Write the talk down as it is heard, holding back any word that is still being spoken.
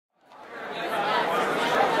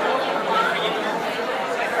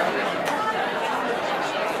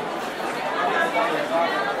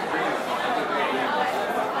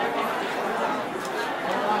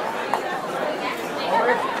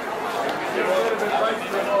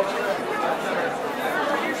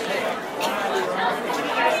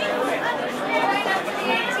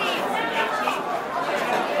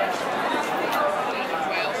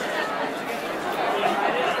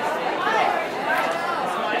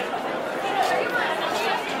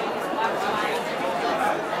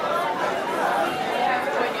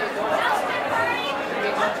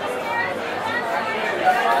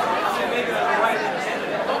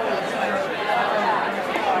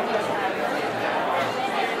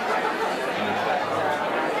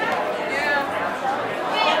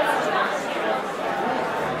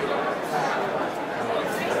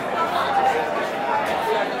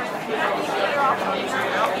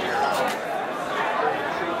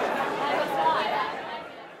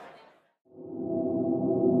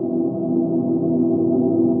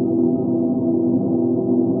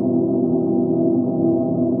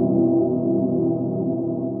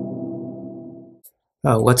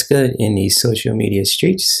What's good in these social media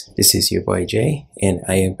streets? This is your boy Jay, and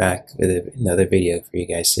I am back with another video for you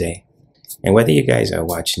guys today. And whether you guys are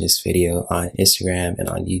watching this video on Instagram and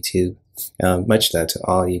on YouTube, much love to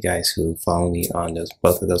all you guys who follow me on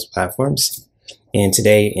both of those platforms. And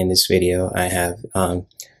today in this video, I have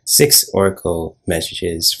 6 oracle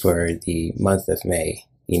messages for the month of May,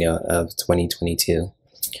 of 2022.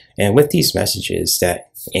 And with these messages,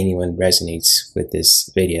 that anyone resonates with this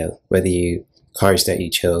video, whether you cards that you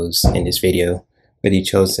chose in this video, whether you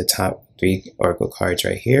chose the top 3 oracle cards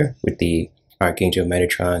right here with the Archangel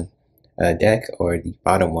Metatron deck, or the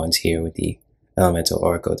bottom ones here with the Elemental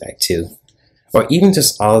Oracle deck too, or even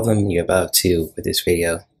just all of them the above too with this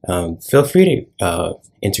video. Feel free to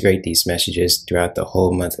integrate these messages throughout the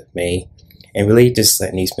whole month of May, and really just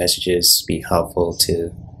letting these messages be helpful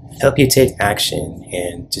to help you take action,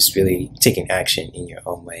 and just really taking action in your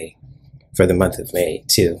own way for the month of May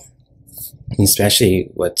too. Especially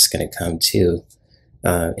what's going to come too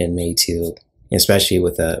in May too, especially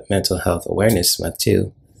with a mental health awareness month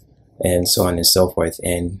too, and so on and so forth,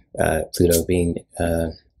 and Pluto being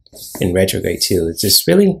in retrograde too. It's just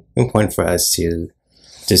really important for us to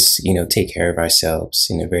just take care of ourselves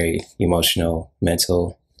in a very emotional,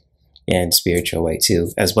 mental, and spiritual way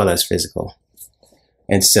too, as well as physical.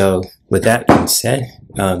 And so with that being said,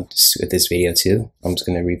 just with this video too, I'm just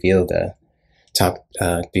going to reveal the top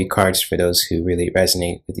 3 cards for those who really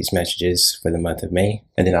resonate with these messages for the month of May,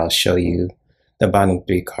 and then I'll show you the bottom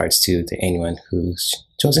 3 cards too to anyone who's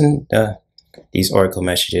chosen these oracle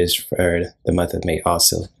messages for the month of May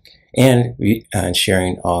also, and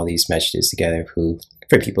sharing all these messages together for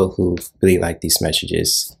people who really like these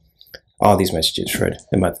messages, all these messages for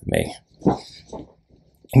the month of May.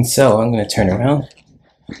 And so I'm going to turn around.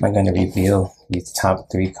 I'm going to reveal these top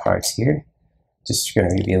 3 cards here. Just going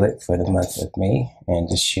to reveal it for the month of May and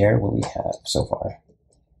just share what we have so far.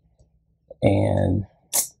 And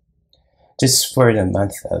just for the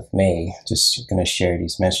month of May, just going to share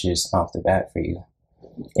these messages off the bat for you.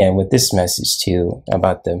 And with this message too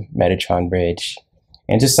about the Metatron bridge,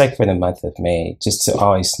 and just like for the month of May, just to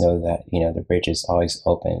always know that the bridge is always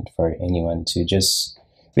open for anyone to just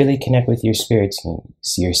really connect with your spirit team,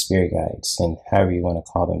 your spirit guides, and however you want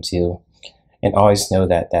to call them too. And always know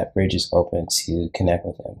that that bridge is open to connect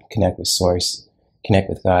with them, connect with Source, connect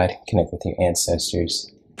with God, connect with your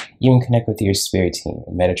ancestors, even connect with your spirit team,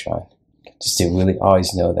 Metatron. Just to really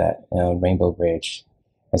always know that rainbow bridge,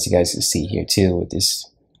 as you guys can see here too, with these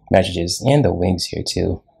messages and the wings here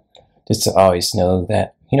too. Just to always know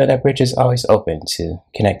that, that bridge is always open to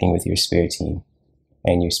connecting with your spirit team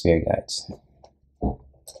and your spirit guides.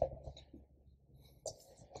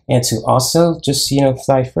 And to also just,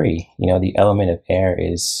 fly free. The element of air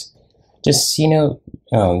is just,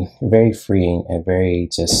 very freeing and very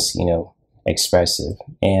just, expressive.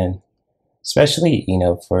 And especially,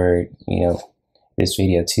 for, this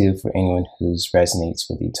video too, for anyone who's resonates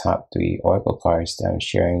with the top 3 oracle cards that I'm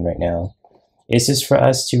sharing right now, it's just for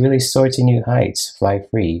us to really soar to new heights, fly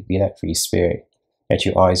free, be that free spirit that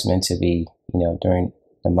you're always meant to be, during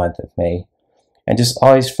the month of May. And just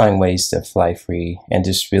always find ways to fly free and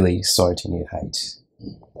just really soar to new heights.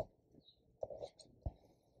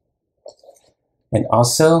 And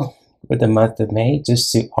also, with the month of May,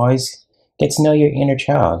 just to always get to know your inner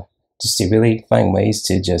child. Just to really find ways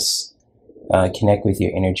to just connect with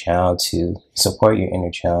your inner child, to support your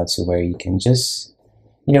inner child, to where you can just,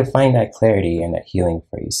 find that clarity and that healing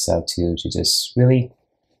for yourself too. To just really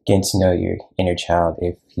get to know your inner child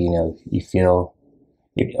if, you feel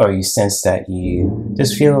or you sense that you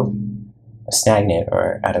just feel stagnant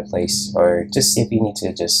or out of place, or just if you need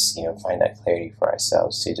to just find that clarity for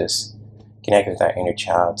ourselves, to just connect with our inner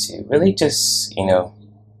child, to really just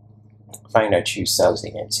find our true selves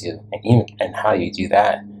again too. And how you do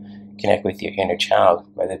that, connect with your inner child,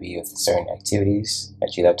 whether it be with certain activities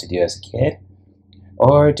that you love to do as a kid,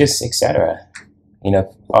 or just etc.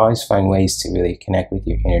 Always find ways to really connect with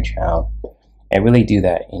your inner child and really do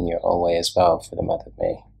that in your own way as well for the month of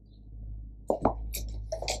May.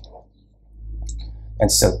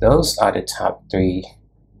 And so those are the top 3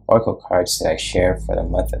 oracle cards that I share for the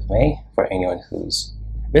month of May for anyone who's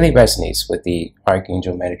really resonates with the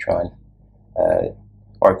Archangel Metatron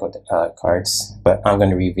oracle cards. But I'm going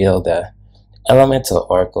to reveal the elemental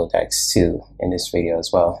oracle decks too in this video as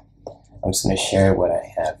well. I'm just going to share what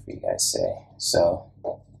I have for you guys today. So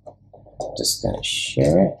I'm just going to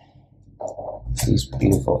share it. These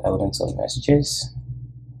beautiful elemental messages.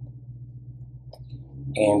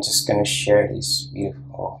 And just going to share these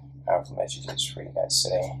beautiful, powerful messages for you guys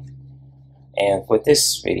today. And with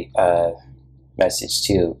this video, message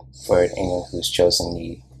too, for anyone who's chosen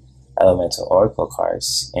the elemental oracle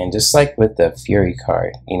cards, and just like with the Fury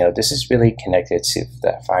card, this is really connected to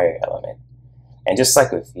the fire element. And just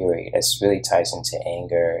like with Fury, this really ties into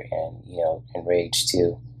anger and, and rage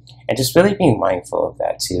too. And just really being mindful of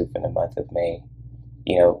that too for the month of May,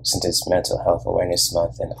 since it's Mental Health Awareness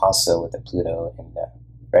Month, and also with the Pluto and the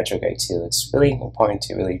retrograde too. It's really important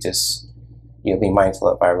to really just, be mindful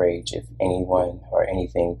of our rage. If anyone or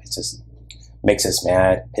anything makes us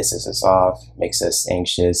mad, pisses us off, makes us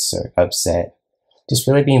anxious or upset, just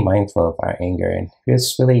really being mindful of our anger, and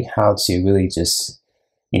it's really how to really just,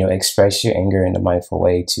 express your anger in a mindful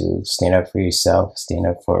way to stand up for yourself, stand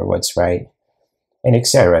up for what's right, and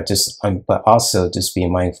etc. But also just be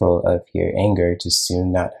mindful of your anger, just to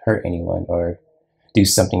not hurt anyone or do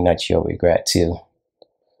something that you'll regret too.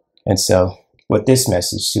 And so with this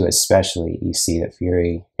message too, especially, you see the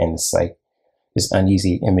Fury, and it's like this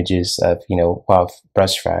uneasy images of,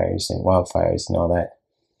 brush fires and wildfires and all that.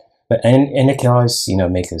 But and it can always,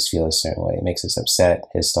 make us feel a certain way. It makes us upset,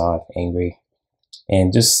 pissed off, angry.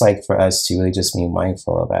 And just like for us to really just be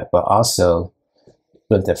mindful of that. But also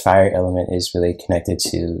with the fire element is really connected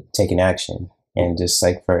to taking action. And just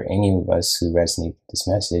like for any of us who resonate with this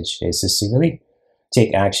message, is just to really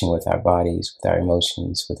take action with our bodies, with our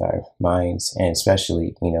emotions, with our minds, and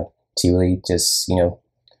especially, to really just,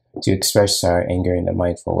 to express our anger in a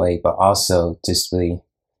mindful way, but also just really,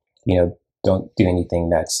 don't do anything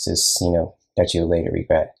that's just, that you'll later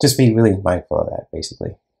regret. Just be really mindful of that,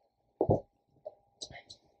 basically.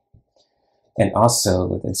 And also,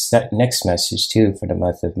 with this next message too for the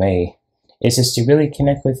month of May, is just to really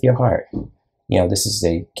connect with your heart. This is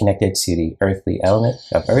connected to the earthly element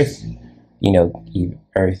of Earth.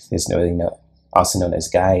 Earth is really also known as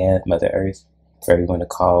Gaia, Mother Earth, whatever you want to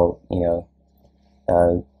call,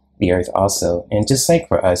 the Earth also. And just like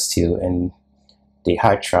for us too, and the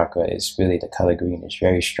heart chakra is really, the color green is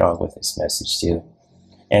very strong with this message too.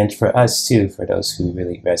 And for us too, for those who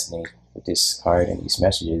really resonate with this card and these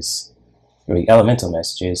messages, really elemental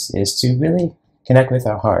messages, is to really connect with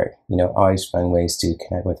our heart. Always find ways to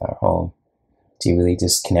connect with our home, to really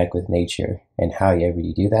just connect with nature. And however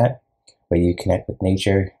you do that, whether you connect with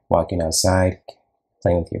nature, walking outside,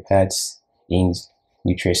 playing with your pets, eating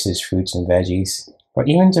nutritious fruits and veggies, or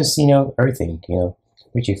even just, earthing,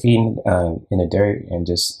 put your feet in the dirt, and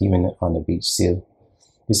just even on the beach too.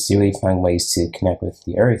 Just to really find ways to connect with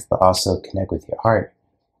the earth, but also connect with your heart.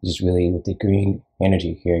 Just really with the green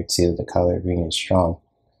energy here too, the color green is strong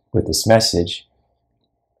with this message.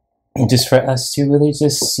 And just for us to really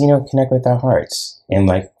just, connect with our hearts. And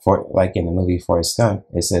like in the movie Forrest Gump,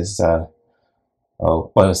 it says,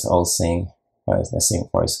 what was the old saying? That saying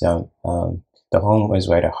Forrest Gump, the home is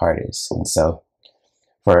where the heart is. And so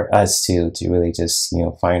for us to really just,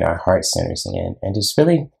 find our heart centers again, and just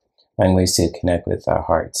really find ways to connect with our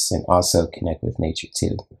hearts, and also connect with nature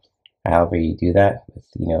too. However you do that, with,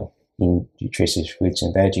 eating nutritious fruits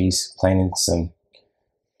and veggies, planting some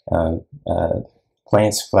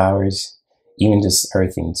plants, flowers, even just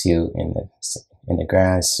earthing too, in the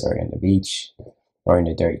grass or in the beach or in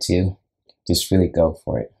the dirt too. Just really go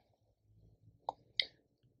for it.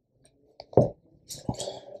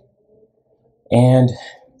 And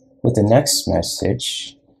with the next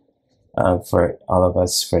message for all of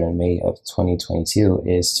us for the May of 2022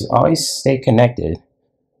 is to always stay connected,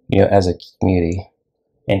 as a community.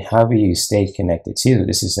 And however you stay connected too,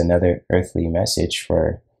 this is another earthly message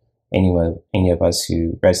for any of us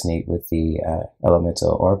who resonate with the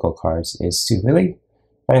elemental oracle cards, is to really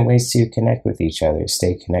find ways to connect with each other,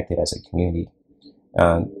 stay connected as a community,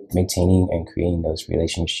 maintaining and creating those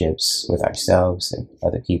relationships with ourselves and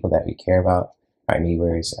other people that we care about, our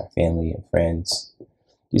neighbors, our family and friends,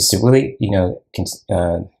 just to really,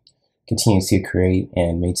 continue to create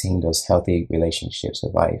and maintain those healthy relationships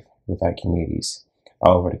with life, with our communities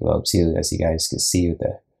all over the globe too. As you guys can see,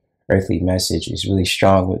 the earthly message is really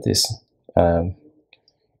strong with this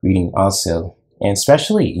reading also. And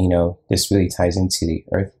especially, you know, this really ties into the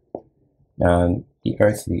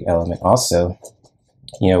earthly element also,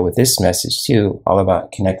 you know, with this message too, all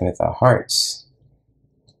about connecting with our hearts.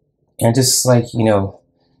 And just like, you know,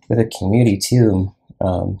 with a community too,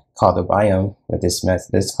 called the biome with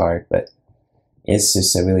this card, but it's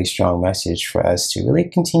just a really strong message for us to really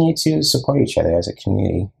continue to support each other as a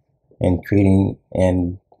community and creating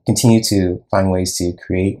and continue to find ways to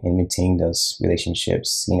create and maintain those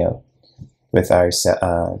relationships, you know, with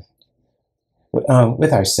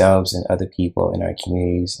with ourselves and other people in our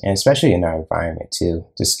communities, and especially in our environment too.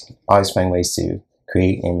 Just always find ways to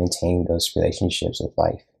create and maintain those relationships with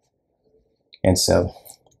life. And so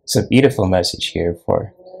it's a beautiful message here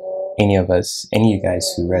for any of you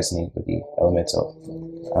guys who resonate with the elemental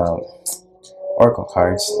oracle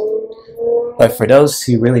cards. But for those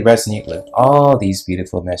who really resonate with all these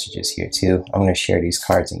beautiful messages here too, I'm going to share these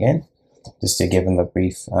cards again just to give them a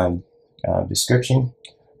brief description.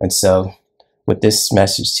 And so with this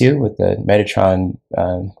message too, with the Metatron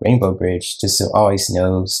Rainbow Bridge, just to always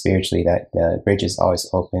know spiritually that the bridge is always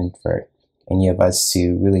open for any of us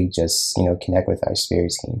to really just, you know, connect with our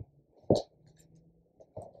spirit team.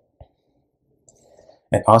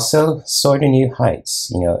 And also soar to new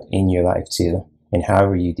heights, you know, in your life too. And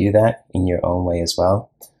however you do that in your own way as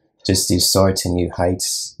well, just to soar to new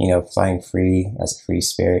heights, you know, flying free as a free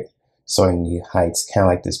spirit, soaring to new heights, kind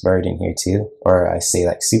of like this bird in here too, or I say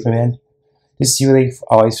like Superman. Just to really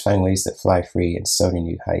always find ways to fly free and soar to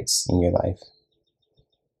new heights in your life.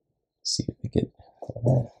 Let's see if we get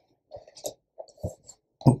that.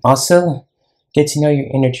 Also, get to know your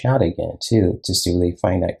inner child again too, just to really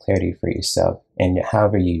find that clarity for yourself. And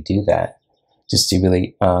however you do that, just to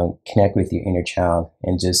really connect with your inner child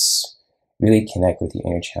and just really connect with your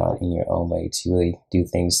inner child in your own way to really do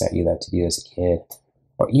things that you love to do as a kid,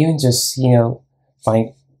 or even just, you know,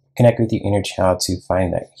 connect with your inner child to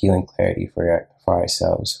find that healing clarity for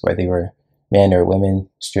ourselves, whether we're men or women,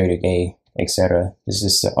 straight or gay, etc. It's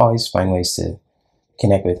just to always find ways to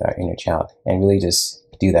connect with our inner child and really just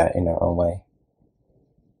do that in our own way.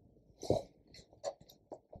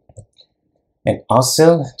 And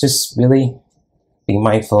also just really be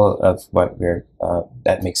mindful of what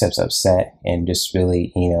that makes us upset, and just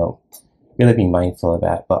really, you know, really be mindful of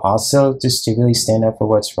that, but also just to really stand up for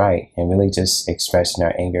what's right and really just expressing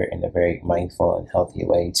our anger in a very mindful and healthy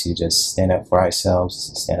way, to just stand up for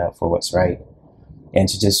ourselves, stand up for what's right, and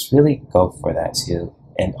to just really go for that too.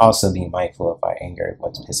 And also be mindful of our anger,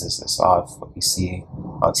 what pisses us off, what we see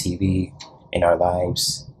on TV, in our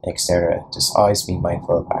lives, etc. Just always be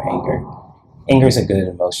mindful of our anger. Anger is a good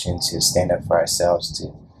emotion to stand up for ourselves,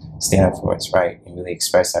 to stand up for what's right and really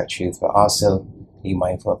express our truth, but also be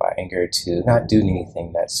mindful of our anger to not do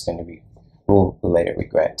anything that's going to be will later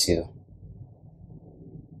regret too.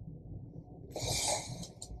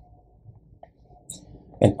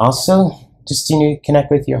 And also just, you know,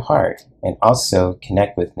 connect with your heart, and also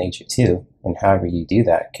connect with nature too. And however you do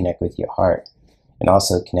that, connect with your heart and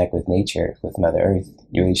also connect with nature, with Mother Earth.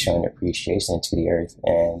 You're really showing appreciation to the earth,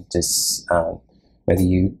 and just whether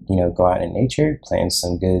you know, go out in nature, plant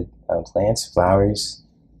some good plants, flowers,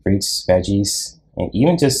 fruits, veggies, and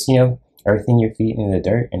even just, you know, earthing your feet in the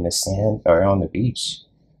dirt, in the sand, or on the beach,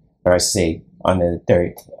 or I say on the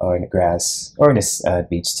dirt or in the grass or the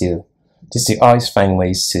beach too. Just to always find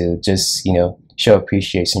ways to just, you know, show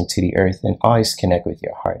appreciation to the earth, and always connect with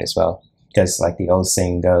your heart as well. Because like the old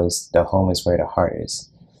saying goes, the home is where the heart is.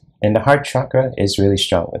 And the heart chakra is really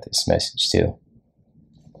strong with this message too.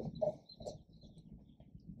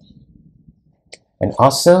 And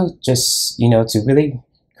also just, you know, to really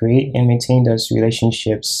create and maintain those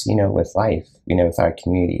relationships, you know, with life, you know, with our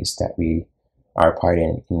communities that we are a part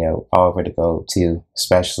in, you know, all over the globe too.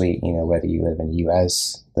 Especially, you know, whether you live in the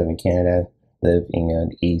US, live in Canada, live in, you know,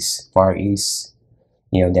 the East, Far East,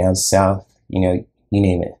 you know, down south, you know, you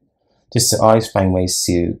name it. Just to always find ways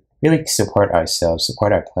to really support ourselves,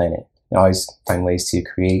 support our planet, and always find ways to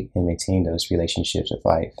create and maintain those relationships with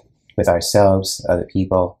life, with ourselves, other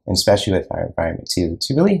people, and especially with our environment too,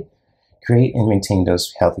 to really create and maintain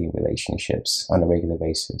those healthy relationships on a regular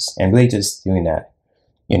basis, and really just doing that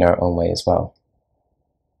in our own way as well.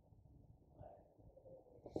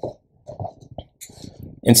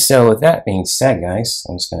 And so with that being said, guys,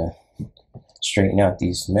 I'm just going to straighten out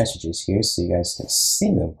these messages here so you guys can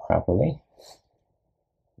see them properly.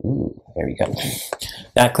 Ooh, there we go.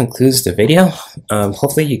 That concludes the video.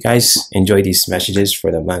 Hopefully you guys enjoy these messages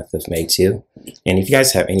for the month of May too. And if you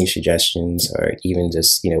guys have any suggestions or even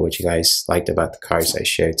just, what you guys liked about the cards I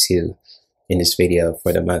shared too in this video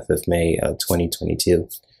for the month of May of 2022,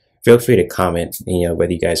 feel free to comment,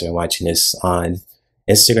 whether you guys are watching this on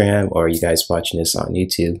Instagram or you guys watching this on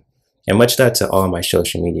YouTube. And much love to all my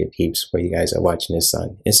social media peeps, where you guys are watching this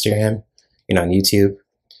on Instagram and on YouTube.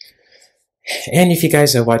 And if you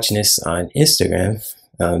guys are watching this on Instagram,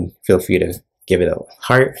 feel free to give it a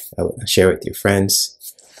heart, share with your friends,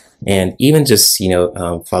 and even just,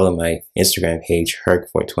 follow my Instagram page,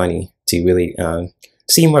 Herc420, to really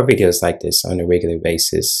see more videos like this on a regular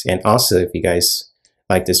basis. And also, if you guys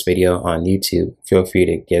like this video on YouTube, feel free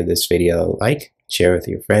to give this video a like, share with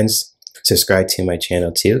your friends, subscribe to my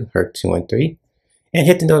channel too, Herc213, and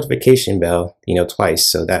hit the notification bell,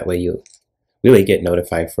 twice, so that way you really get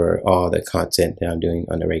notified for all the content that I'm doing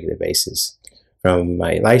on a regular basis, from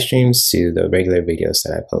my live streams to the regular videos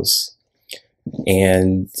that I post.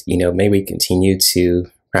 And, may we continue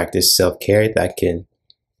to practice self-care that can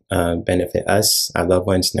benefit us, our loved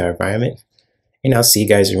ones, and our environment. And I'll see you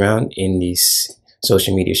guys around in these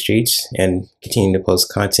social media streets and continue to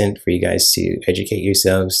post content for you guys to educate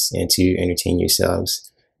yourselves and to entertain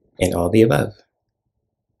yourselves and all the above.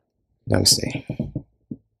 Namaste.